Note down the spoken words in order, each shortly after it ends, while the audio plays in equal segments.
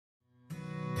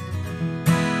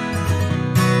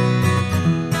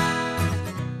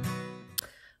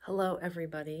Hello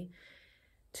everybody.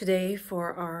 Today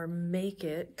for our Make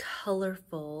It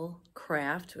Colorful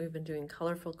craft, we've been doing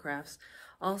colorful crafts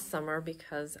all summer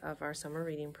because of our summer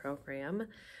reading program,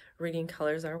 Reading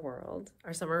Colors Our World.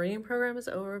 Our summer reading program is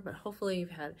over, but hopefully you've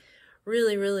had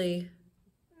really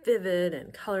vivid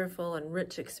and colorful and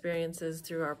rich experiences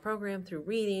through our program, through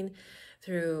reading,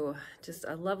 through just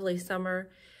a lovely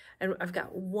summer. And I've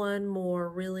got one more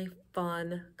really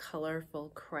fun, colorful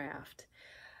craft.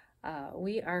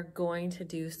 We are going to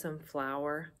do some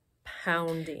flower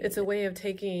pounding. It's a way of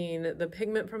taking the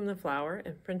pigment from the flower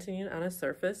and printing it on a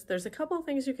surface. There's a couple of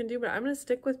things you can do, but I'm going to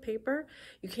stick with paper.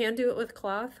 You can do it with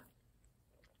cloth.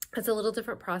 It's a little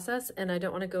different process, and I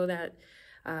don't want to go that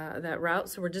route,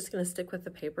 so we're just going to stick with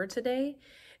the paper today.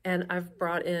 And I've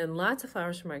brought in lots of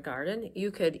flowers from my garden.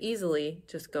 You could easily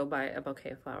just go buy a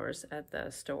bouquet of flowers at the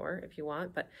store if you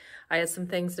want, but I had some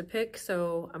things to pick,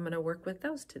 so I'm going to work with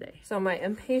those today. So my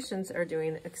impatiens are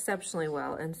doing exceptionally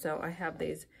well, and so I have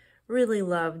these really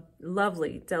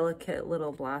lovely, delicate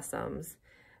little blossoms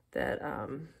that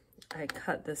I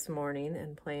cut this morning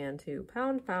and plan to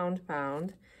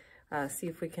pound, see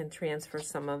if we can transfer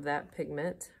some of that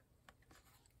pigment.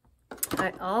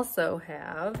 I also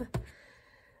have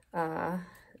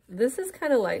this is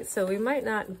kind of light, so we might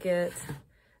not get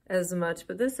as much,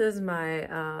 but this is my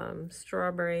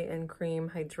strawberry and cream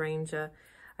hydrangea.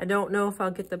 I don't know if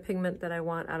I'll get the pigment that I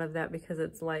want out of that because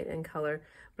it's light in color,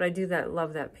 but I do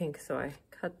love that pink, so I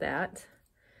cut that.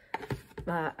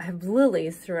 I have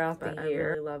lilies throughout the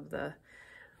year. I really love the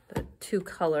two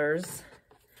colors.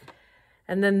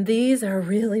 And then these are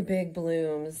really big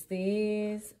blooms.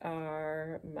 These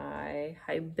are my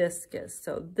hibiscus.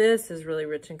 So this is really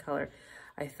rich in color.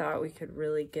 I thought we could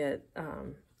really get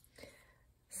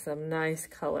some nice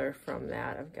color from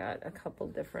that. I've got a couple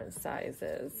different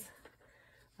sizes,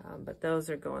 but those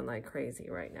are going like crazy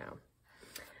right now.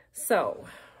 So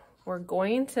we're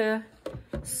going to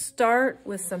start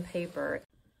with some paper.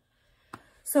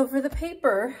 So for the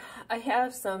paper, I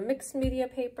have some mixed media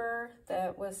paper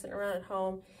that was sitting around at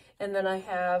home, and then I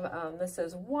have, this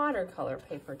is watercolor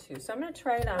paper too. So I'm gonna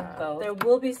try it on both. There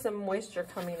will be some moisture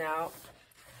coming out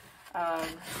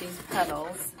of these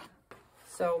petals.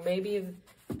 So maybe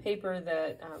paper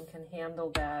that can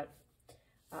handle that,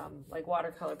 like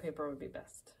watercolor paper would be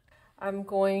best. I'm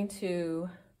going to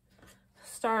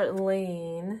start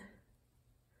laying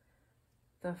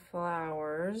the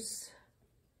flowers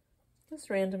just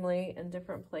randomly in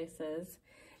different places.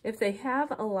 If they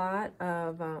have a lot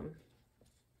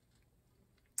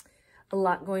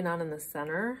going on in the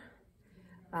center,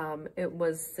 it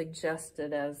was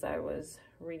suggested as I was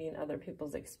reading other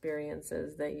people's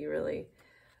experiences that you really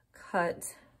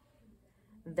cut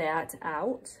that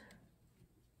out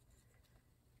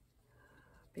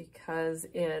because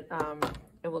it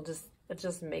will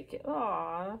just make it,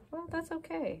 oh, well, that's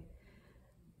okay.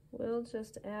 We'll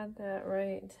just add that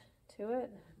right to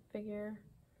it, figure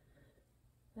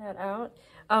that out.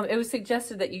 It was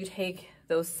suggested that you take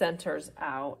those centers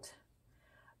out,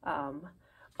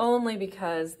 only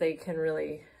because they can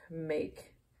really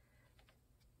make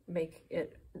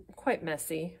it quite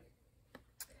messy.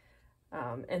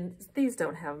 And these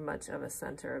don't have much of a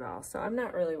center at all, so I'm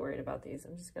not really worried about these.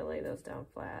 I'm just gonna lay those down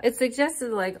flat. It's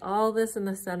suggested like all this in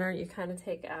the center you kind of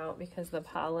take out because the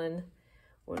pollen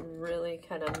would really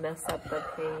kind of mess up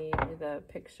the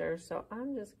picture. So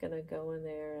I'm just gonna go in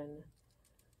there and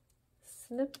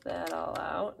snip that all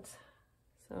out.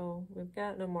 So we've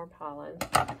got no more pollen.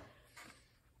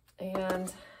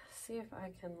 And see if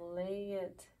I can lay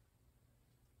it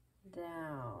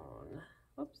down.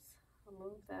 Oops, I'll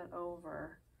move that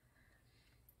over.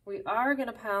 We are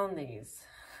gonna pound these.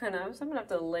 And so I'm gonna have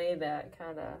to lay that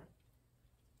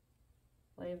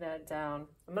down.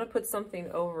 I'm going to put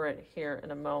something over it here in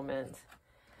a moment.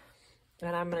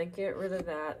 And I'm going to get rid of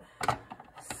that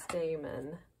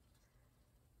stamen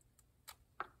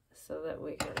so that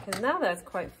we can, because now that's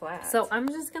quite flat. So I'm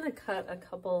just going to cut a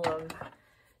couple of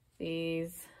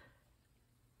these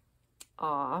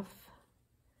off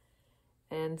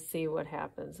and see what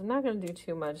happens. I'm not going to do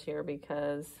too much here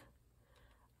because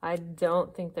I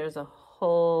don't think there's a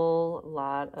whole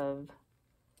lot of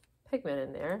pigment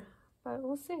in there. But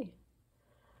we'll see.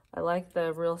 I like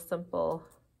the real simple,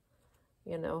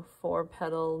 you know,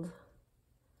 4-petaled.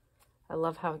 I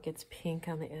love how it gets pink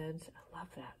on the edge. I love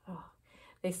that. Oh,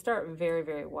 they start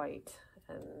very white,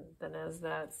 and then as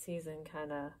that season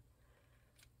kind of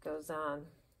goes on,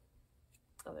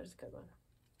 oh, there's a good one.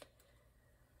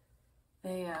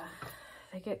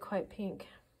 They get quite pink.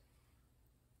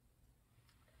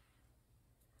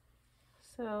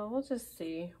 So we'll just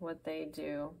see what they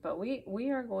do. But we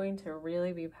are going to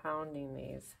really be pounding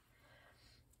these.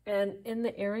 And in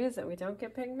the areas that we don't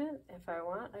get pigment, if I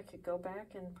want, I could go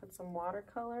back and put some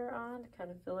watercolor on to kind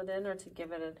of fill it in, or to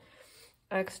give it an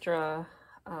extra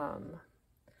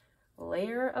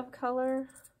layer of color.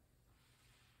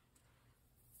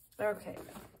 Okay,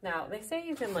 now they say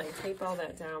you can like tape all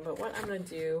that down, but what I'm gonna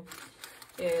do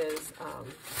is I'm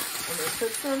gonna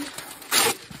put some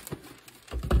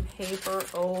paper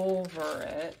over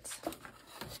it,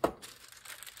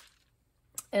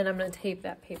 and I'm going to tape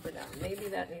that paper down. Maybe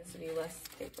that needs to be less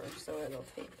paper so it'll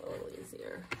tape a little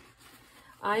easier.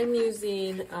 I'm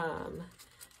using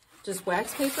just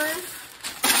wax paper.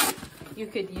 You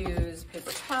could use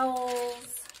paper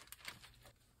towels.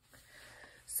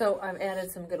 So I've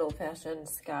added some good old-fashioned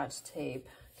Scotch tape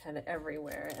kind of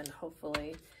everywhere, and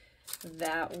hopefully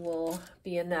that will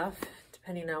be enough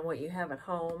depending on what you have at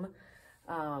home.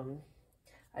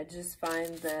 I just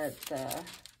find that the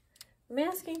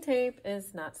masking tape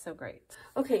is not so great.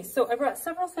 Okay, so I brought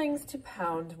several things to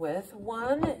pound with.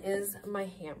 One is my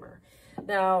hammer.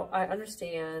 Now, I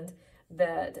understand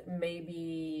that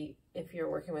maybe if you're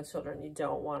working with children, you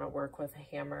don't want to work with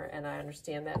a hammer, and I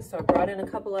understand that. So I brought in a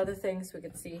couple other things so we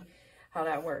can see how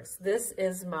that works. This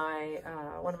is my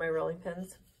one of my rolling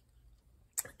pins,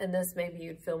 and this maybe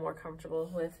you'd feel more comfortable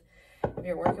with if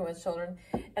you're working with children.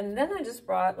 And then I just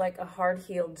brought like a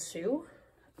hard-heeled shoe.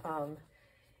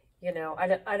 You know,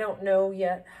 I don't know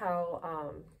yet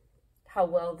how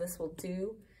well this will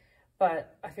do,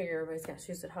 but I figure everybody's got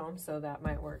shoes at home, so that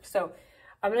might work. So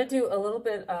I'm going to do a little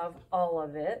bit of all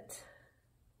of it,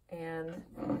 and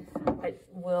I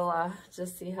will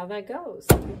just see how that goes.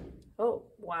 Oh,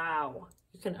 wow.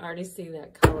 You can already see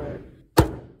that color.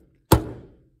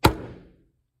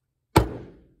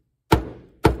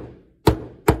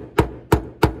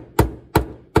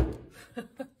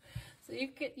 So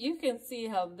you can see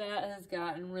how that has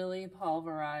gotten really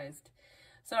pulverized.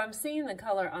 So I'm seeing the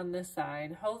color on this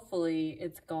side. Hopefully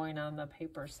it's going on the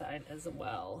paper side as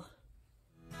well.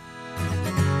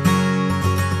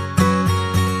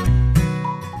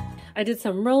 I did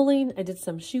some rolling, I did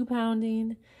some shoe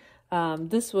pounding.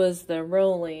 This was the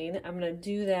rolling. I'm gonna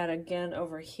do that again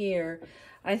over here.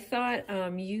 I thought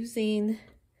using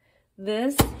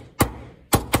this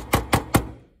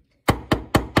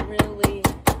really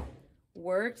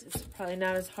worked. It's probably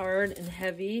not as hard and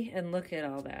heavy, and look at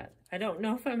all that. I don't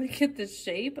know if I'm gonna get the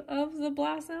shape of the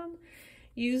blossom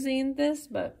using this,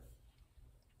 but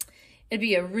it'd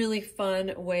be a really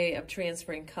fun way of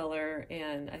transferring color,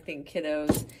 and I think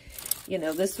kiddos, you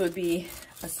know, this would be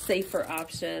a safer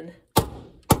option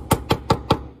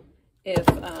if,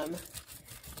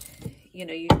 you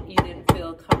know, you didn't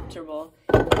feel comfortable.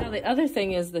 Now, the other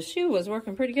thing is the shoe was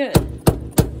working pretty good.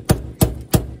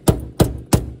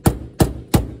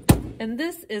 And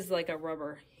this is like a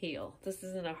rubber heel. This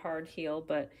isn't a hard heel,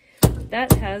 but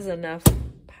that has enough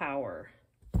power.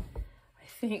 I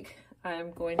think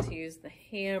I'm going to use the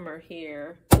hammer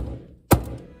here.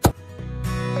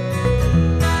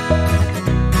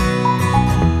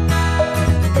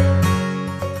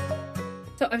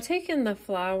 So I've taken the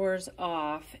flowers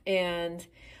off, and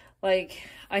like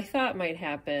I thought might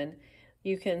happen,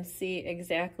 you can see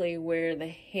exactly where the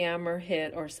hammer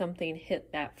hit or something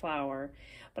hit that flower.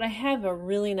 But I have a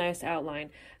really nice outline.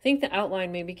 I think the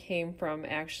outline maybe came from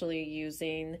actually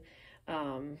using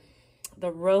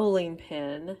the rolling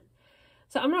pin.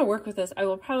 So I'm going to work with this. I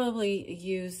will probably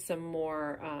use some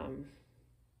more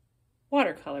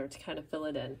watercolor to kind of fill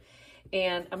it in.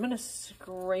 And I'm going to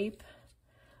scrape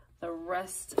the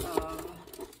rest of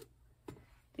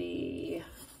the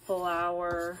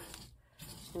flower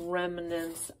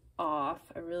remnants off.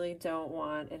 I really don't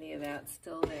want any of that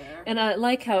still there. And I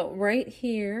like how right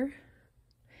here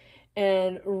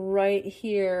and right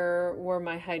here were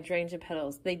my hydrangea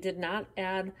petals. They did not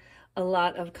add a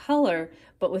lot of color,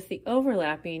 but with the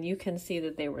overlapping, you can see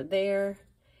that they were there,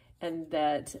 and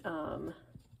that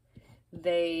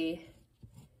they,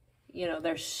 you know,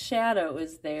 their shadow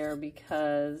is there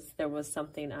because there was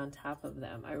something on top of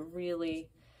them. I really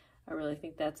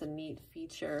think that's a neat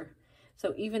feature.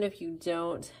 So even if you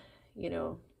don't, you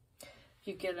know, if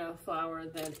you get a flower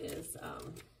that is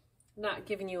not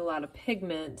giving you a lot of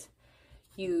pigment,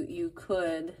 you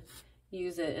could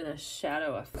use it in a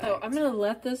shadow effect. So I'm going to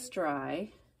let this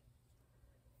dry.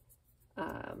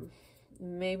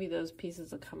 Maybe those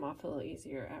pieces will come off a little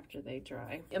easier after they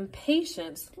dry.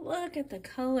 Impatience, look at the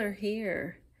color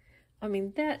here. I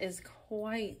mean, that is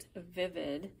quite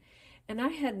vivid. And I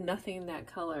had nothing that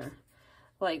color.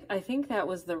 Like, I think that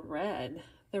was the red.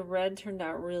 The red turned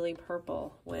out really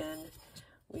purple when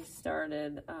we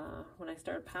started, when I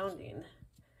started pounding.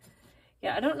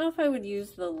 Yeah, I don't know if I would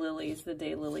use the lilies, the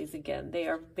daylilies again. They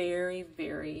are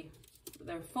very,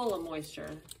 they're full of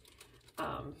moisture.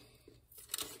 You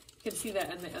can see that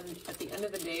at the end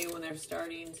of the day when they're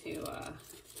starting to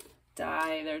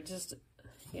die, they're just,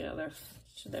 you know,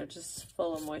 they're just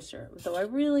full of moisture. So I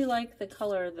really like the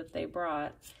color that they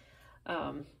brought.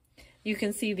 You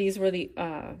can see these were the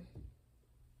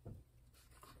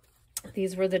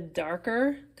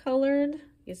darker colored.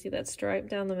 You see that stripe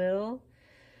down the middle?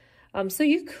 So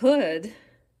you could,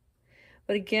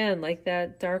 but again, like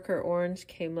that darker orange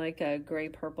came like a gray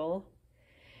purple.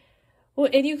 Well,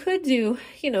 and you could do,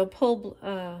 you know, pull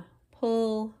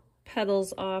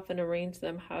petals off and arrange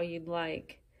them how you'd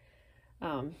like.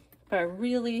 But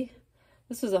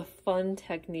this was a fun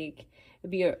technique.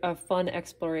 It'd be a fun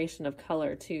exploration of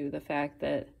color too. The fact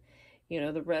that, you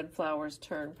know, the red flowers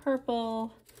turned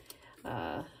purple,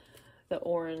 the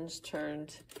orange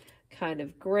turned kind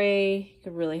of gray. You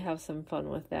could really have some fun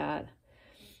with that.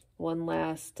 One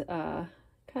last kind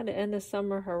of end of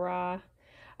summer hurrah.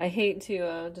 I hate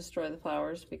to destroy the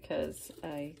flowers because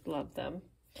I love them.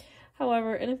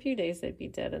 However, in a few days they'd be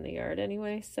dead in the yard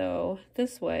anyway, so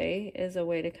this way is a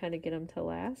way to kind of get them to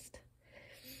last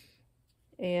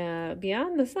and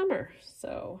beyond the summer.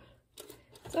 So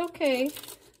it's okay.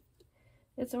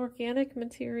 It's organic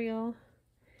material.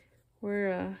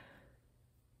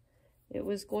 It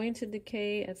was going to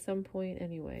decay at some point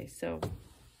anyway, so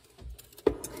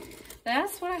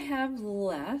that's what I have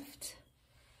left.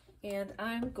 And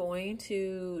I'm going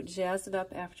to jazz it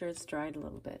up after it's dried a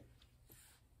little bit.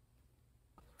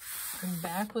 I'm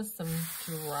back with some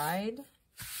dried.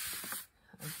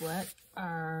 I've let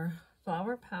our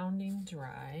flour pounding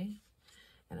dry,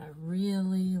 and I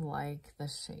really like the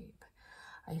shape.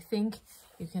 I think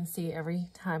you can see every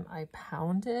time I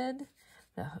pounded,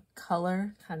 the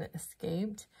color kind of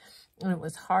escaped, and it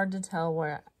was hard to tell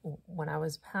when I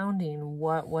was pounding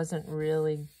what wasn't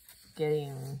really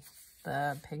getting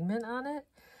the pigment on it.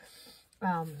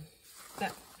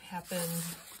 That happened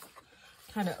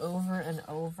kind of over and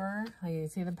over. Like you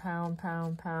see the pound.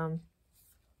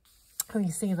 When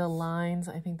you see the lines,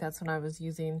 I think that's when I was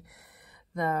using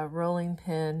the rolling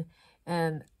pin,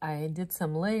 and I did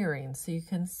some layering. So you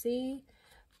can see,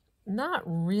 not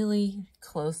really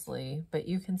closely, but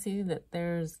you can see that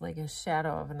there's like a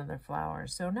shadow of another flower.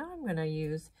 So now I'm going to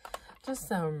use just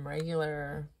some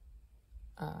regular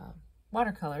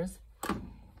watercolors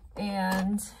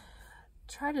and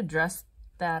try to dress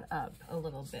that up a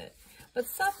little bit. But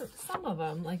some of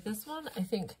them, like this one, I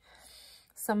think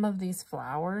some of these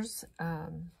flowers,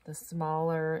 the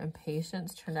smaller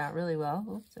impatiens, turned out really well.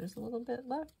 Oops, there's a little bit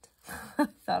left.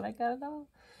 Thought I got it all.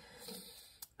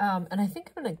 And I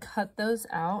think I'm going to cut those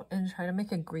out and try to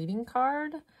make a greeting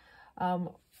card.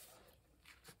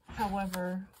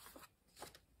 However,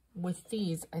 with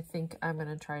these, I think I'm going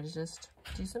to try to just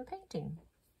do some painting.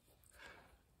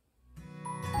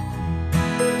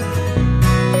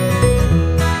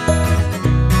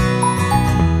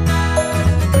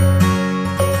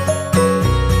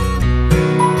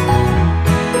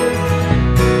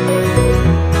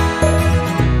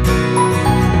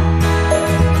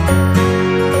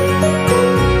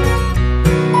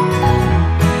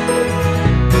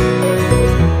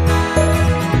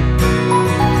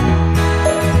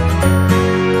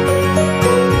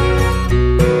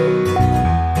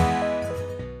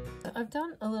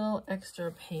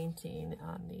 Extra painting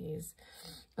on these,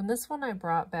 and this one I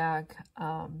brought back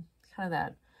kind of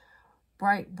that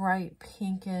bright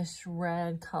pinkish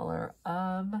red color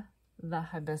of the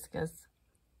hibiscus.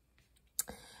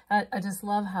 I just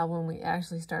love how when we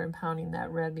actually started pounding, that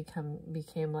red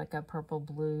became like a purple,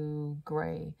 blue,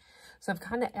 gray. So I've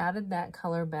kind of added that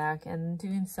color back, and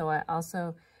doing so I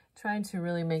also tried to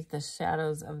really make the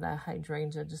shadows of the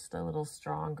hydrangea just a little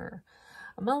stronger.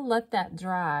 I'm gonna let that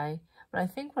dry. But I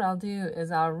think what I'll do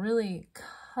is I'll really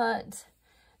cut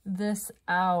this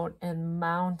out and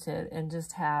mount it and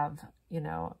just have, you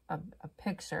know, a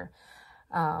picture.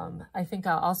 I think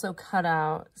I'll also cut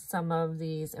out some of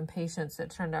these impatiens that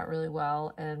turned out really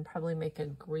well and probably make a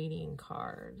greeting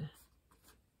card.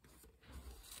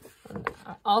 And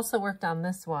I also worked on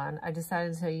this one. I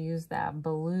decided to use that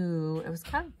blue. It was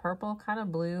kind of purple, kind of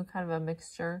blue, kind of a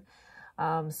mixture.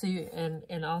 So you,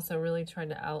 and also really trying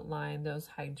to outline those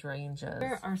hydrangeas.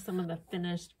 Here are some of the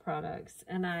finished products,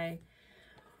 and I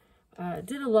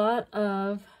did a lot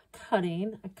of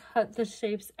cutting. I cut the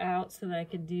shapes out so that I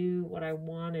could do what I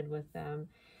wanted with them.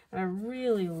 And I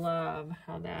really love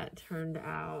how that turned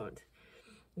out.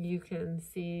 You can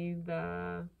see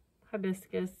the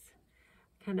hibiscus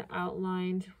kind of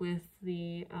outlined with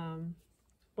the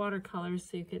watercolors,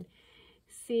 so you could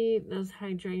see those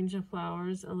hydrangea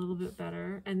flowers a little bit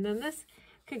better. And then this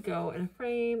could go in a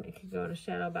frame, it could go in a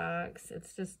shadow box.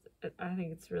 It's just, I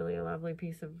think it's really a lovely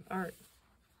piece of art.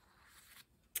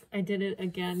 I did it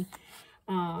again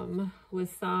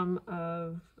with some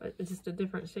of just a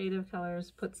different shade of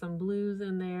colors, put some blues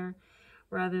in there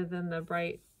rather than the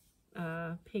bright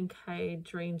pink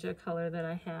hydrangea color that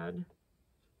I had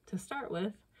to start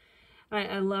with.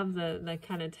 I love the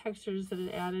kind of textures that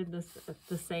it added.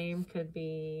 The same could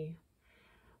be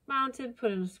mounted,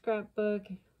 put in a scrapbook,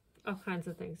 all kinds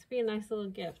of things. Be a nice little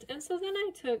gift. And so then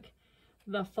I took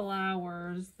the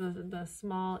flowers, the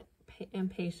small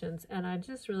impatiens, and I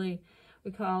just really,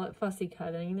 we call it fussy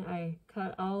cutting. I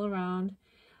cut all around.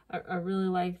 I really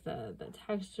like the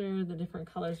texture, the different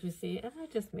colors we see, and I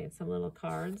just made some little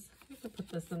cards. I could put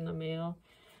this in the mail.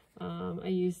 I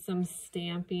used some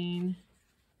stamping,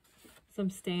 some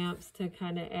stamps to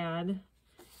kind of add,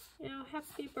 you know,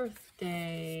 happy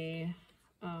birthday.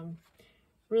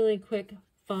 Really quick,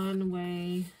 fun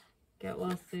way, get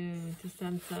well soon, to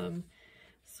send some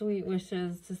sweet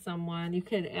wishes to someone. You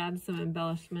could add some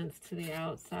embellishments to the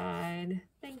outside.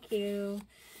 Thank you.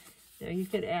 You know, you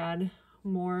could add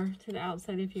more to the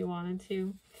outside if you wanted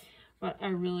to, but I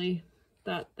really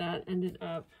thought that ended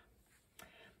up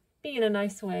being a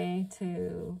nice way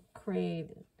to play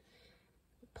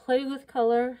with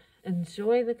color,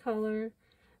 enjoy the color,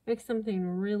 make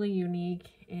something really unique,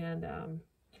 and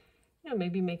you know,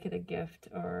 maybe make it a gift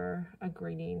or a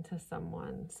greeting to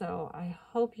someone. So I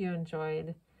hope you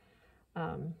enjoyed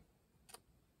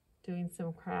doing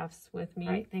some crafts with me.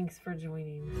 All right, thanks for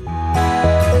joining.